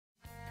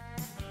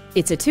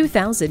It's a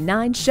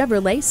 2009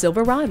 Chevrolet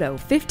Silverado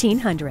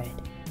 1500.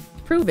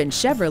 Proven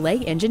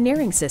Chevrolet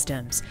engineering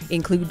systems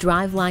include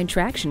driveline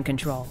traction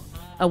control,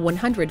 a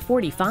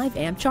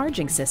 145-amp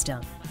charging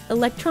system,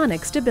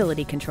 electronic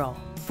stability control,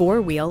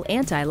 four-wheel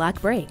anti-lock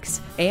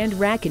brakes, and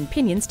rack and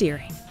pinion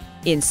steering.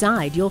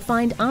 Inside, you'll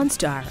find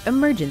OnStar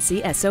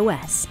Emergency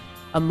SOS,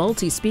 a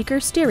multi-speaker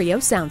stereo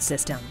sound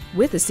system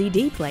with a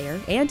CD player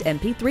and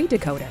MP3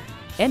 decoder,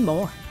 and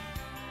more.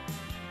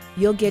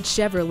 You'll get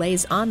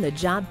Chevrolet's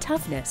on-the-job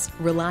toughness,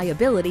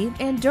 reliability,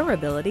 and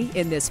durability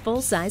in this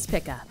full-size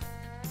pickup.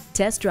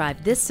 Test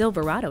drive this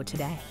Silverado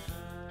today.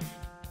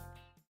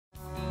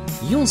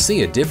 You'll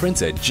see a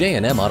difference at J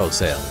M Auto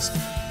Sales.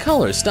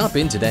 Call or stop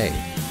in today.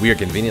 We are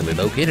conveniently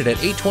located at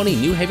 820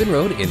 New Haven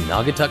Road in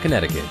Naugatuck,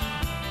 Connecticut.